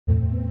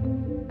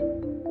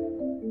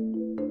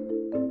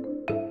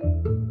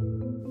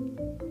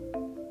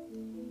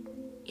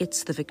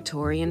It's the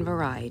Victorian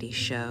Variety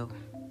Show.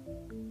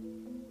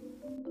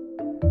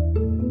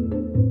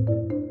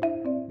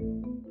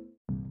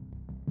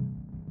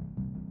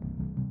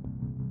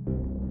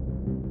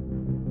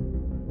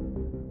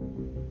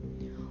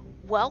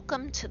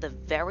 Welcome to the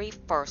very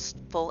first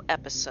full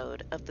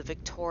episode of the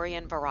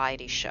Victorian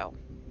Variety Show.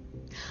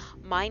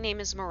 My name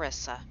is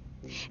Marissa,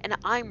 and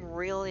I'm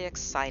really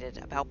excited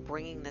about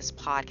bringing this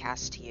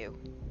podcast to you.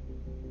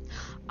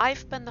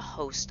 I've been the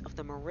host of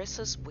the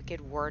Marissa's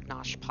Wicked Word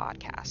Nosh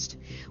podcast,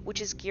 which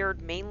is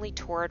geared mainly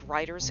toward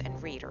writers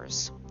and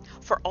readers,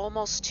 for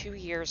almost 2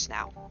 years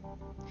now.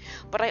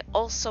 But I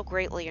also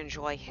greatly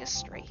enjoy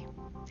history.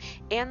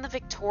 And the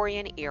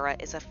Victorian era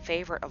is a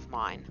favorite of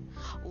mine,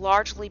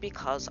 largely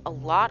because a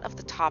lot of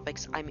the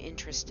topics I'm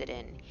interested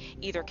in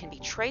either can be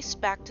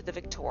traced back to the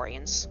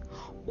Victorians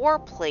or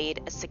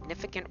played a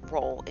significant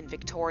role in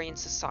Victorian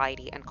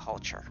society and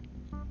culture.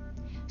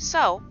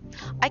 So,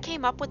 I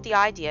came up with the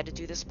idea to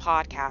do this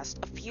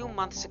podcast a few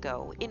months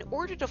ago in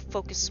order to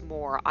focus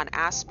more on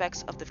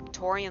aspects of the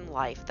Victorian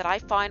life that I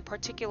find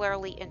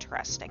particularly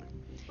interesting.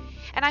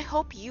 And I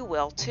hope you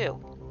will too.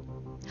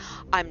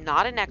 I'm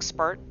not an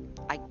expert.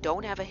 I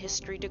don't have a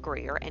history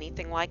degree or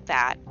anything like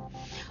that,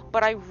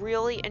 but I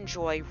really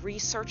enjoy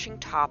researching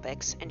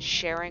topics and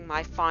sharing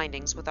my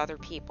findings with other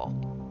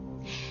people.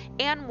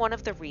 And one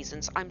of the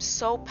reasons I'm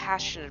so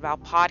passionate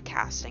about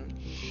podcasting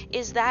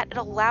is that it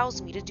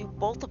allows me to do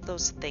both of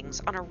those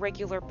things on a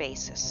regular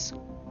basis.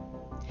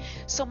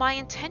 So my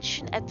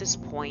intention at this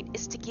point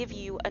is to give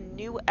you a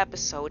new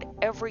episode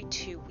every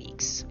 2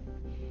 weeks.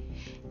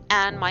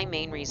 And my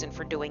main reason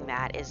for doing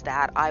that is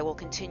that I will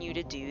continue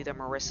to do the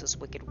Marissa's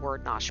Wicked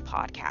Word Nosh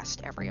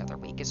podcast every other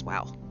week as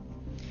well.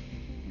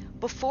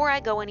 Before I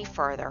go any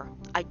further,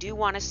 I do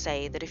want to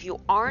say that if you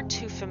aren't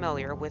too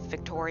familiar with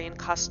Victorian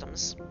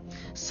customs,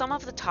 some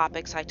of the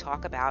topics I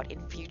talk about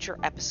in future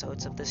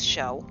episodes of this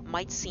show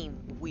might seem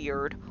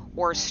weird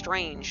or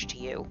strange to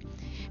you,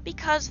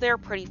 because they're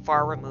pretty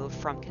far removed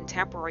from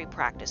contemporary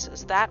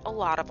practices that a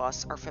lot of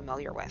us are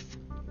familiar with.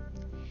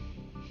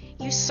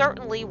 You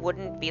certainly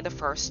wouldn't be the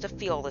first to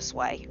feel this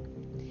way.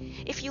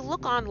 If you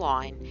look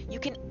online, you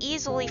can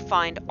easily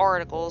find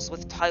articles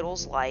with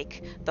titles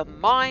like "The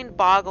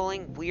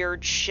Mind-Boggling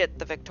Weird Shit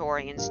the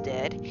Victorians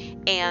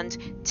Did," and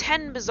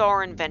 "10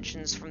 Bizarre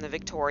Inventions from the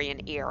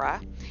Victorian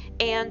Era,"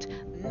 and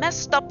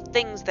 "Messed Up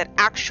Things That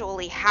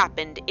Actually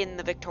Happened in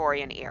the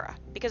Victorian Era."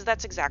 Because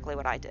that's exactly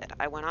what I did.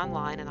 I went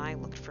online and I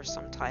looked for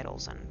some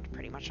titles, and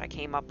pretty much I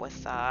came up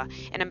with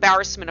an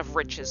embarrassment of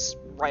riches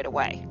right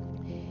away.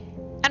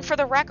 And for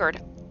the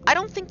record, I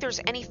don't think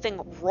there's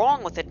anything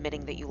wrong with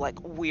admitting that you like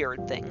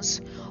weird things,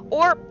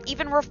 or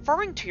even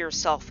referring to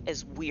yourself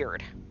as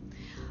weird.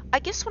 I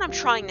guess what I'm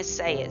trying to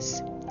say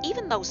is,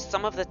 even though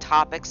some of the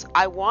topics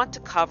I want to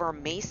cover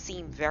may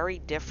seem very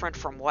different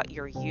from what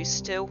you're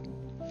used to,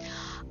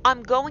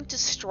 I'm going to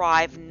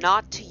strive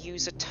not to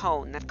use a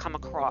tone that comes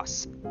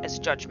across as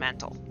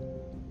judgmental.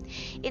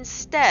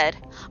 Instead,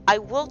 I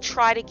will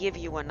try to give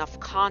you enough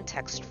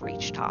context for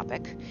each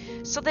topic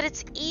so that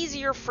it's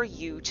easier for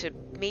you to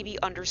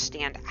maybe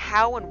understand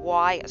how and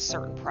why a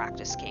certain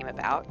practice came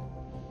about,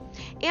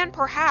 and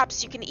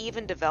perhaps you can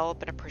even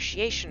develop an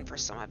appreciation for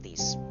some of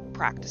these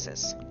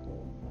practices.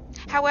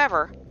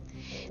 However,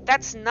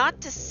 that's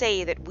not to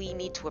say that we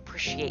need to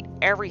appreciate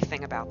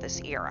everything about this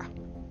era.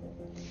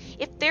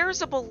 If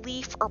there's a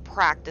belief or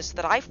practice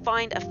that I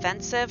find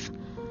offensive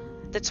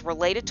that's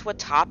related to a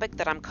topic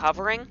that I'm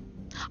covering,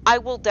 I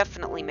will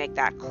definitely make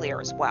that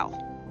clear as well.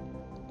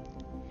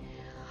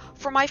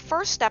 For my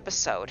first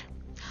episode,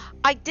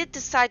 I did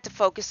decide to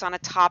focus on a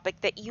topic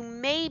that you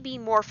may be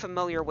more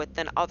familiar with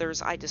than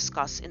others I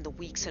discuss in the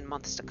weeks and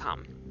months to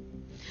come.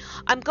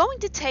 I'm going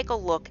to take a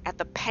look at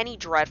the Penny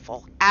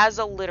Dreadful as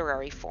a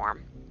literary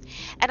form.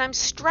 And I'm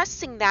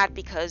stressing that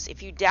because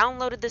if you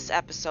downloaded this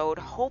episode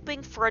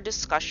hoping for a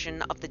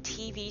discussion of the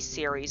TV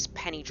series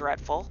Penny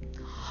Dreadful,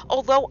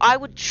 although I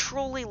would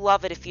truly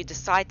love it if you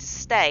decide to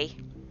stay,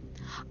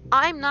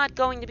 I'm not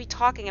going to be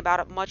talking about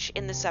it much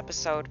in this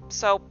episode,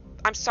 so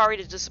I'm sorry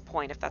to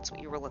disappoint if that's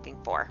what you were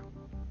looking for.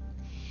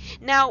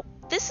 Now,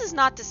 this is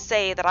not to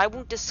say that I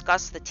won't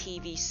discuss the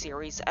TV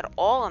series at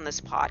all on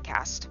this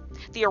podcast,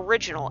 the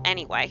original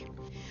anyway.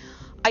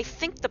 I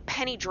think the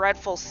Penny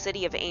Dreadful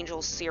City of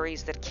Angels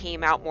series that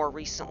came out more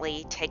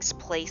recently takes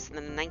place in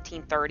the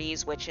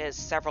 1930s, which is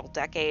several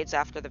decades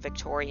after the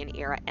Victorian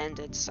era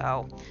ended,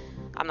 so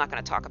I'm not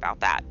going to talk about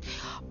that.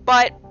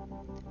 But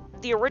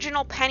the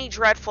original Penny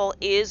Dreadful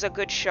is a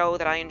good show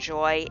that I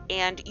enjoy,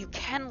 and you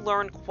can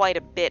learn quite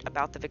a bit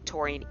about the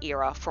Victorian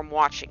era from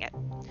watching it.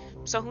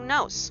 So who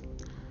knows?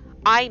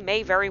 I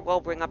may very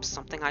well bring up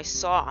something I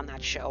saw on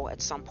that show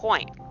at some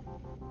point.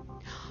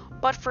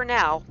 But for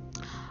now,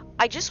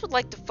 I just would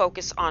like to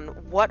focus on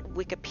what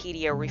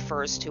Wikipedia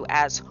refers to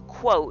as,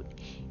 quote,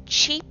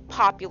 cheap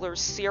popular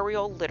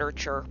serial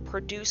literature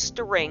produced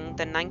during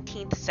the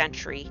 19th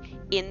century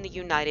in the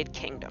United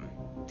Kingdom,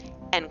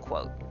 end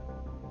quote.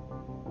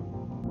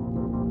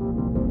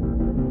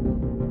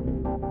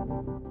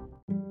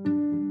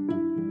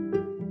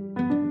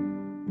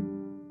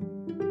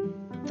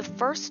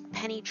 first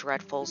penny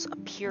dreadfuls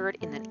appeared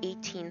in the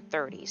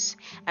 1830s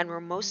and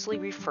were mostly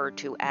referred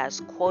to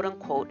as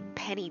quote-unquote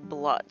penny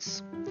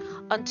bloods,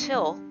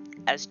 until,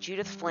 as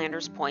Judith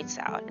Flanders points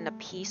out in a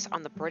piece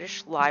on the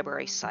British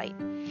Library site,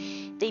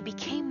 they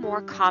became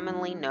more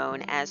commonly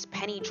known as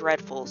penny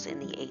dreadfuls in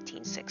the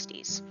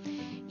 1860s.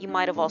 You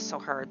might have also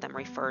heard them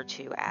referred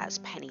to as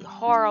penny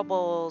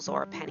horribles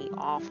or penny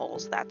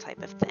awfuls, that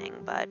type of thing,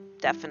 but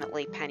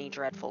definitely penny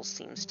dreadfuls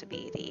seems to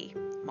be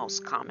the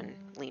most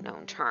commonly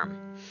known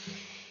term.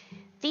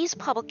 These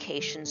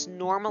publications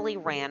normally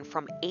ran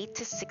from 8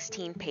 to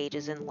 16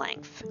 pages in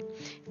length,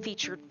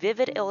 featured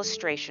vivid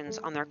illustrations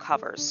on their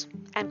covers,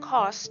 and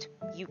cost,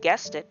 you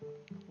guessed it,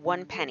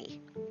 1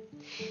 penny.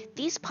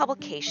 These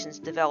publications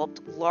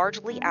developed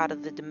largely out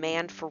of the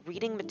demand for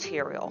reading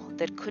material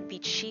that could be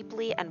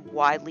cheaply and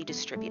widely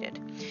distributed,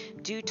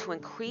 due to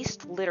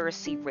increased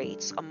literacy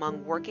rates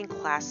among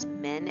working-class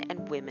men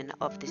and women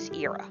of this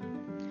era.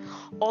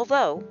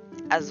 Although,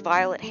 as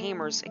Violet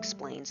Hamers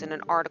explains in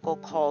an article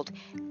called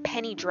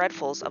Penny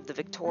Dreadfuls of the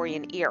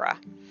Victorian Era,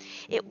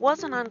 it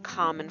wasn't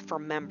uncommon for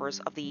members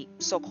of the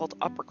so-called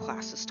upper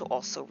classes to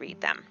also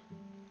read them.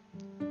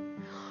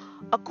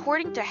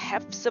 According to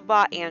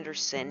Hephzibah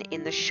Anderson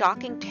in The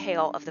Shocking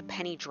Tale of the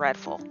Penny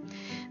Dreadful,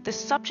 the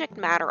subject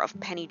matter of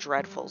penny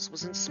dreadfuls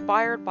was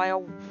inspired by a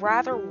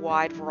rather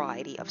wide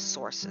variety of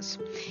sources,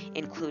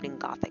 including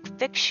Gothic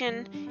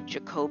fiction,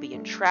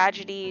 Jacobean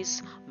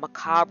tragedies,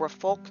 macabre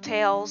folk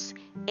tales,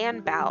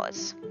 and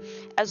ballads,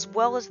 as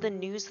well as the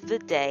news of the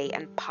day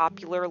and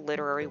popular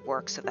literary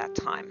works of that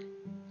time.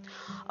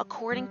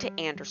 According to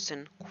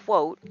Anderson,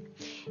 quote,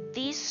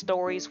 "These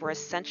stories were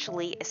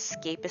essentially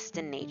escapist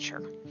in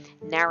nature,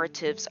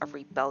 narratives of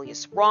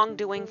rebellious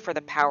wrongdoing for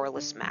the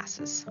powerless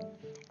masses."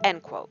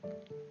 End quote.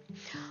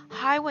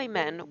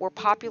 Highwaymen were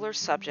popular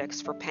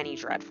subjects for penny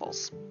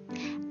dreadfuls,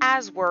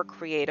 as were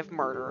creative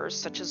murderers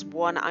such as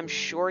one I'm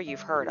sure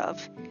you've heard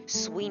of,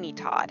 Sweeney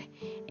Todd,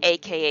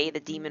 aka the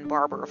Demon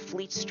Barber of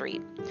Fleet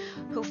Street,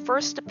 who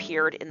first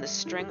appeared in The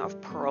String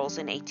of Pearls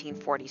in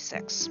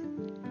 1846.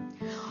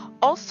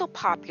 Also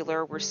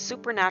popular were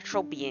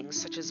supernatural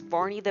beings such as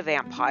Varney the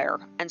Vampire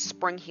and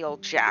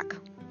Spring-Heeled Jack,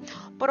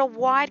 but a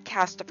wide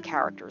cast of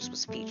characters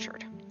was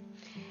featured.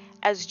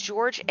 As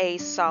George A.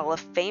 Sala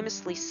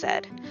famously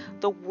said,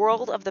 the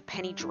world of the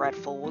penny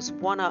dreadful was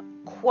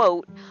one,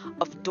 quote,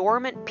 of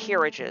dormant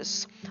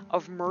peerages,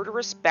 of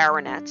murderous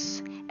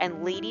baronets,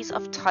 and ladies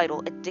of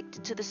title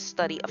addicted to the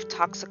study of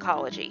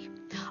toxicology,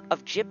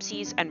 of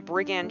gypsies and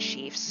brigand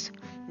chiefs,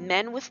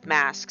 men with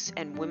masks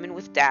and women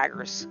with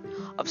daggers,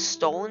 of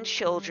stolen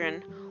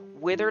children,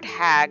 withered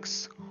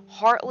hags,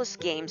 heartless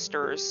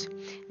gamesters,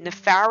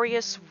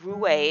 nefarious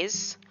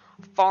roués,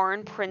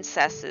 foreign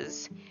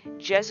princesses,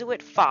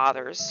 Jesuit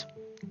fathers,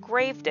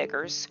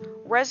 gravediggers,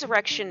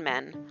 resurrection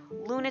men,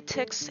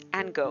 lunatics,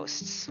 and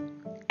ghosts.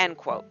 End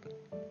quote.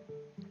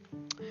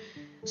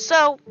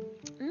 So,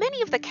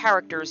 many of the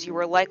characters you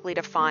were likely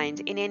to find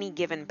in any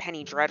given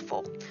penny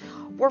dreadful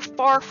were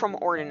far from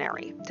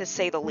ordinary, to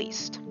say the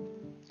least.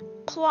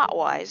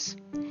 Plot-wise,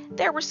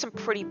 there were some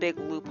pretty big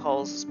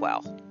loopholes as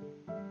well.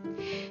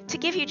 To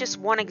give you just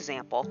one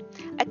example,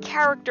 a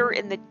character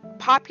in the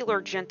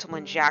popular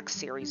Gentleman Jack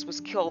series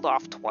was killed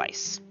off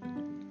twice.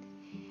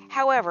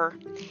 However,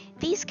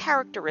 these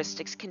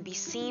characteristics can be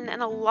seen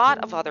in a lot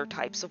of other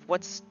types of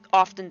what's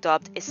often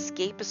dubbed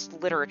escapist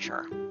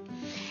literature.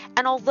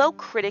 And although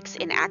critics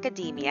in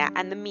academia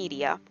and the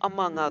media,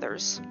 among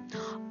others,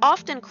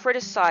 often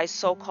criticize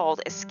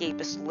so-called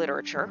escapist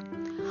literature,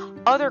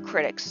 other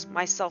critics,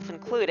 myself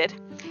included,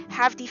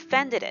 have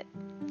defended it,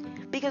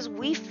 because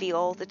we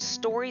feel that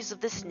stories of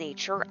this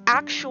nature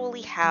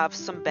actually have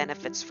some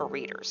benefits for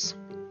readers.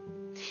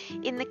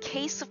 In the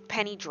case of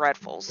penny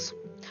dreadfuls,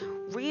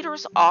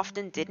 readers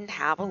often didn't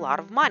have a lot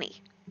of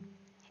money,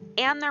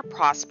 and their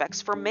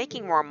prospects for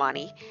making more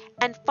money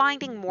and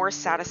finding more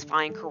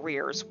satisfying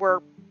careers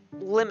were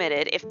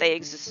limited, if they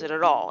existed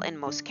at all, in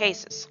most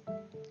cases.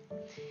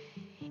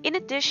 In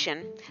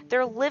addition,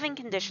 their living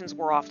conditions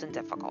were often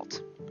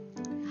difficult.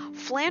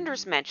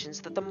 Flanders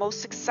mentions that the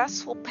most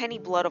successful penny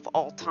blood of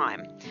all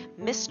time,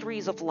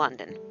 Mysteries of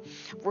London,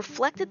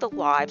 reflected the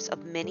lives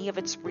of many of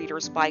its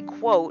readers by,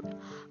 quote,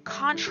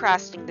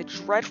 contrasting the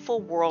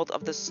dreadful world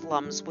of the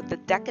slums with the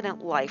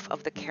decadent life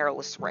of the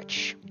careless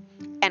rich,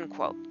 end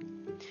quote.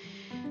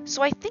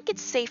 So I think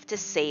it's safe to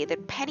say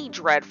that penny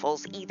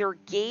dreadfuls either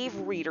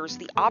gave readers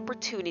the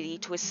opportunity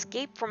to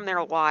escape from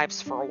their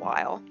lives for a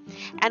while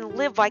and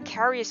live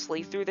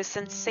vicariously through the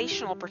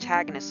sensational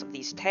protagonists of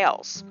these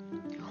tales,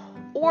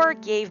 or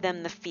gave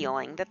them the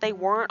feeling that they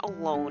weren't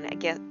alone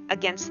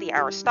against the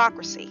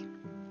aristocracy.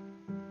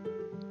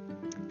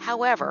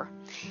 However,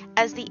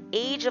 as the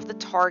age of the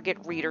target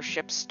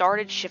readership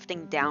started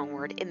shifting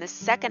downward in the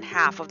second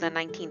half of the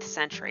 19th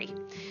century,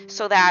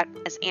 so that,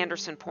 as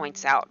Anderson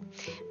points out,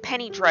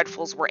 penny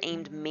dreadfuls were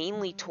aimed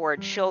mainly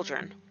toward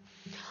children,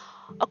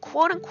 a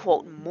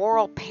quote-unquote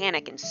moral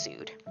panic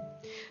ensued,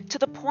 to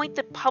the point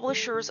that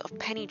publishers of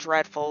penny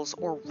dreadfuls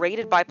were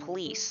raided by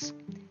police,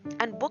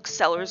 and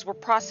booksellers were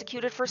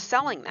prosecuted for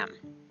selling them.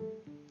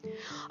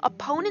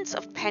 Opponents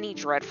of penny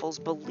dreadfuls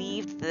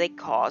believed that they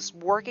caused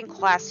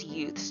working-class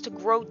youths to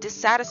grow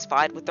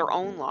dissatisfied with their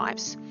own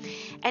lives,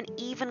 and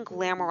even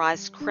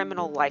glamorized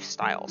criminal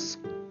lifestyles,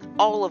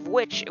 all of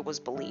which, it was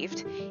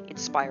believed,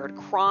 inspired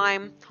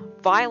crime,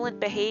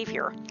 violent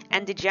behavior,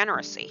 and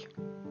degeneracy.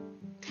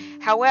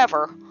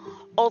 However,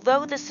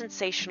 although the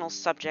sensational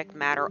subject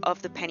matter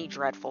of the penny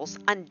dreadfuls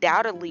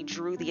undoubtedly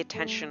drew the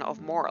attention of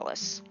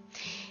moralists,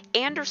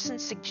 Anderson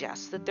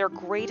suggests that their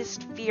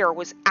greatest fear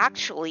was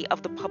actually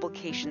of the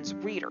publication's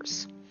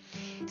readers,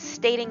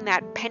 stating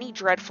that penny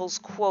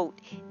dreadfuls, quote,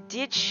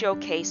 did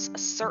showcase a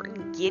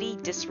certain giddy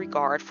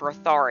disregard for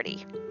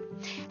authority.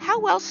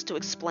 How else to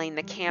explain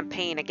the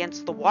campaign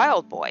against the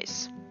Wild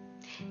Boys?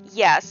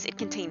 Yes, it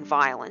contained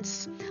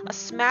violence, a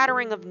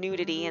smattering of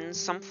nudity and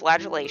some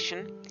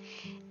flagellation,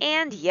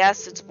 and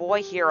yes, its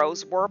boy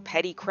heroes were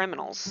petty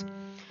criminals.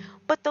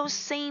 But those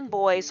same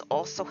boys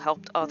also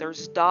helped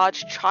others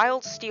dodge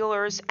child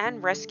stealers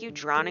and rescue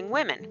drowning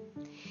women.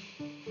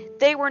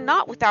 They were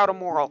not without a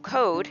moral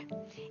code,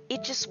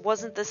 it just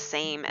wasn't the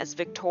same as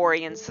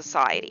Victorian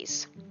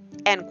societies.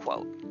 End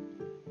quote.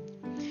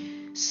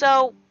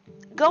 So,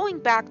 going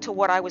back to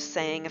what I was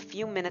saying a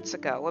few minutes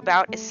ago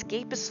about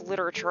escapist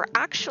literature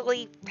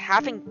actually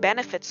having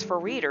benefits for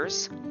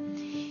readers,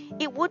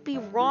 it would be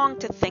wrong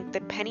to think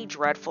that penny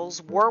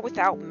dreadfuls were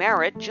without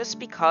merit just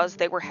because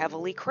they were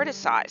heavily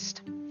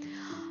criticized.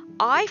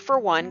 I, for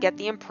one, get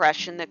the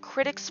impression that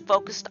critics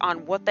focused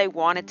on what they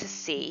wanted to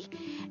see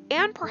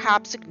and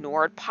perhaps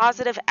ignored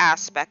positive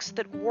aspects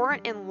that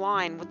weren't in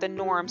line with the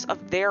norms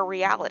of their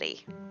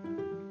reality.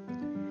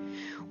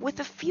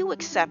 With a few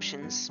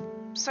exceptions,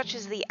 such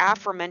as the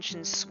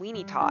aforementioned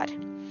Sweeney Todd,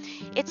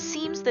 it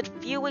seems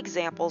that few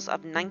examples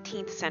of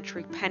 19th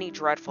century penny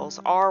dreadfuls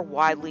are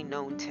widely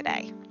known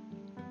today.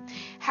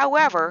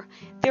 However,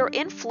 their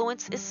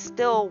influence is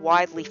still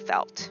widely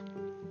felt.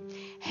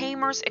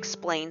 Hamers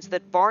explains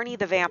that Barney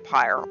the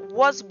Vampire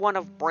was one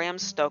of Bram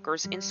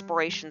Stoker's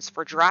inspirations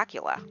for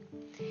Dracula,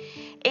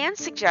 and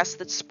suggests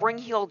that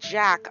Spring-Heeled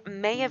Jack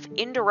may have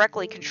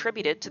indirectly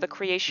contributed to the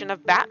creation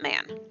of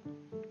Batman.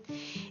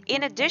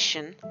 In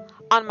addition,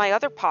 on my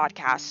other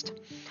podcast,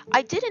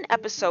 I did an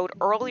episode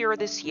earlier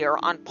this year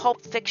on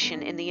pulp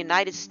fiction in the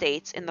United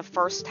States in the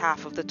first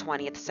half of the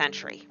 20th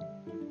century.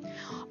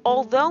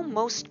 Although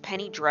most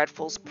penny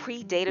dreadfuls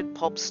predated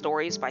pulp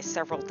stories by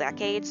several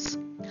decades,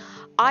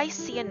 I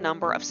see a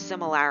number of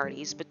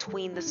similarities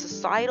between the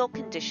societal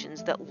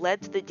conditions that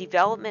led to the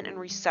development and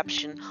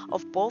reception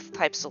of both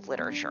types of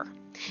literature,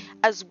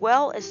 as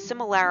well as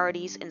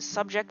similarities in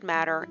subject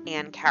matter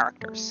and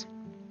characters.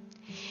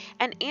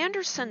 And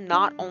Anderson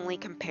not only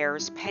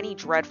compares penny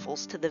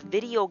dreadfuls to the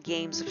video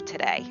games of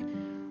today,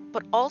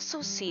 but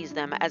also sees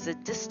them as a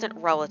distant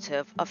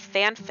relative of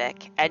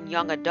fanfic and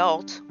young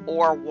adult,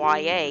 or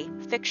YA,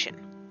 fiction.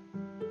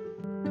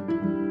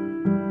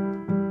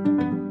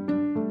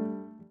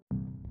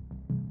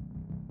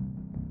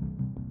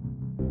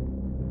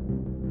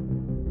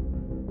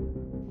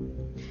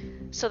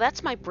 So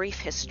that's my brief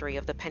history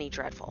of the penny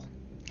dreadful.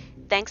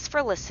 Thanks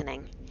for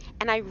listening,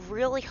 and I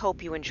really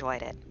hope you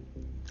enjoyed it.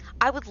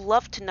 I would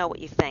love to know what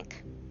you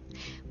think.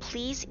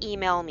 Please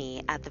email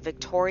me at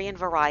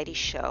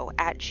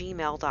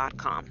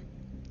thevictorianvarietyshow@gmail.com.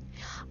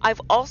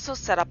 I've also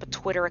set up a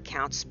Twitter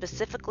account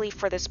specifically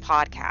for this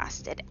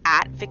podcast at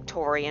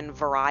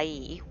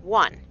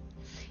 @VictorianVariety1.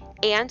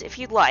 And if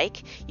you'd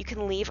like, you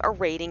can leave a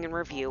rating and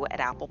review at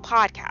Apple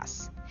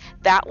Podcasts.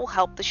 That will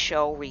help the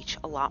show reach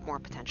a lot more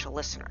potential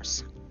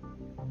listeners.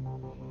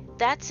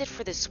 That's it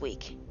for this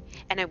week,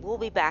 and I will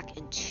be back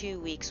in 2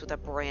 weeks with a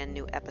brand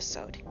new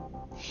episode.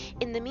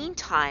 In the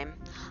meantime,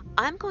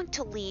 I'm going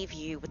to leave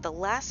you with the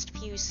last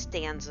few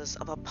stanzas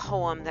of a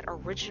poem that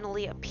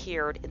originally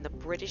appeared in the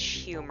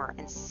British humor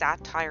and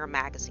satire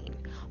magazine,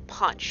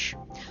 Punch,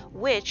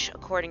 which,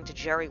 according to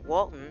Jerry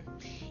Walton,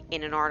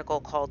 in an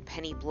article called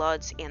Penny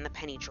Bloods and the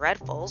Penny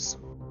Dreadfuls,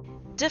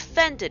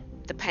 defended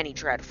the penny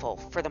dreadful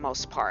for the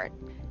most part.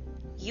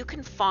 You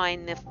can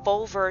find the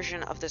full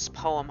version of this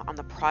poem on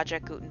the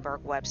Project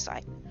Gutenberg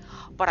website,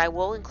 but I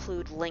will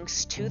include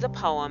links to the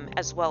poem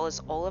as well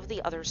as all of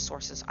the other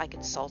sources I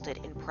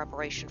consulted in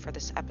preparation for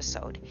this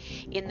episode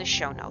in the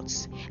show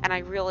notes, and I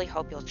really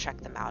hope you'll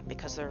check them out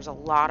because there's a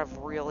lot of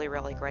really,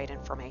 really great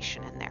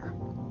information in there.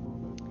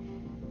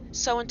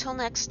 So until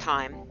next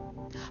time,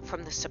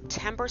 from the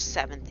September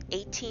 7th,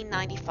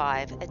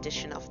 1895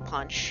 edition of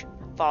Punch,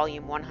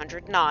 volume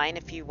 109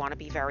 if you want to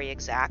be very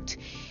exact,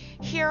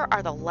 here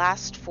are the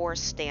last 4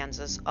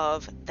 stanzas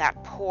of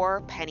That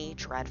Poor Penny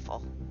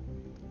Dreadful.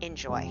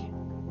 Enjoy.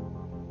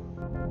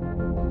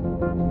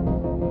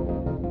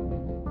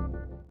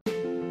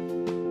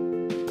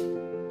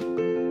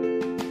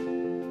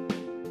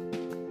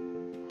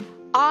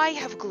 I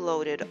have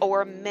gloated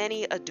o'er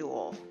many a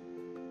duel.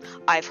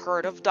 I've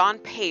heard of Don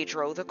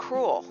Pedro the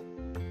Cruel.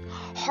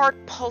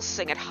 Heart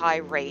pulsing at high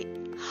rate,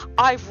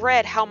 I've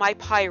read how my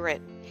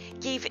pirate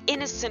gave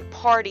innocent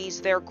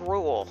parties their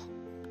gruel.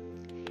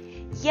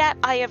 Yet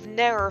I have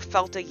ne'er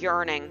felt a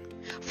yearning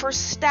for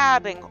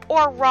stabbing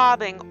or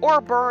robbing or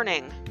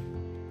burning,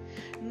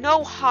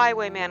 No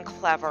highwayman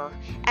clever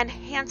and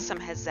handsome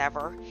has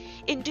ever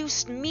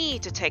induced me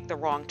to take the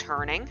wrong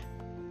turning.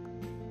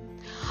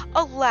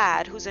 A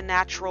lad who's a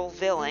natural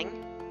villain,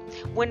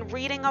 when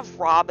reading of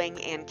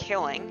robbing and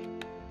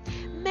killing,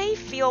 may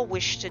feel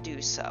wish to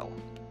do so,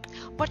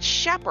 but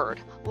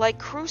shepherd, like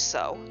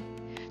Crusoe,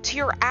 to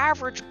your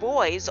average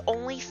boy's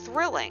only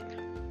thrilling.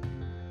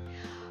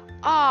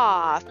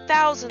 Ah,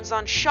 thousands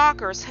on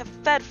shockers have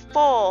fed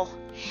full,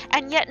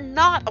 and yet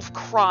not of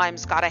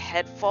crimes got a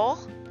head full.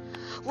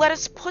 Let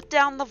us put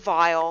down the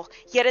vile,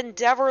 yet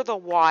endeavor the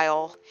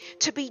while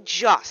to be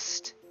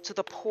just to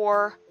the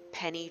poor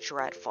penny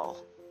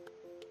dreadful.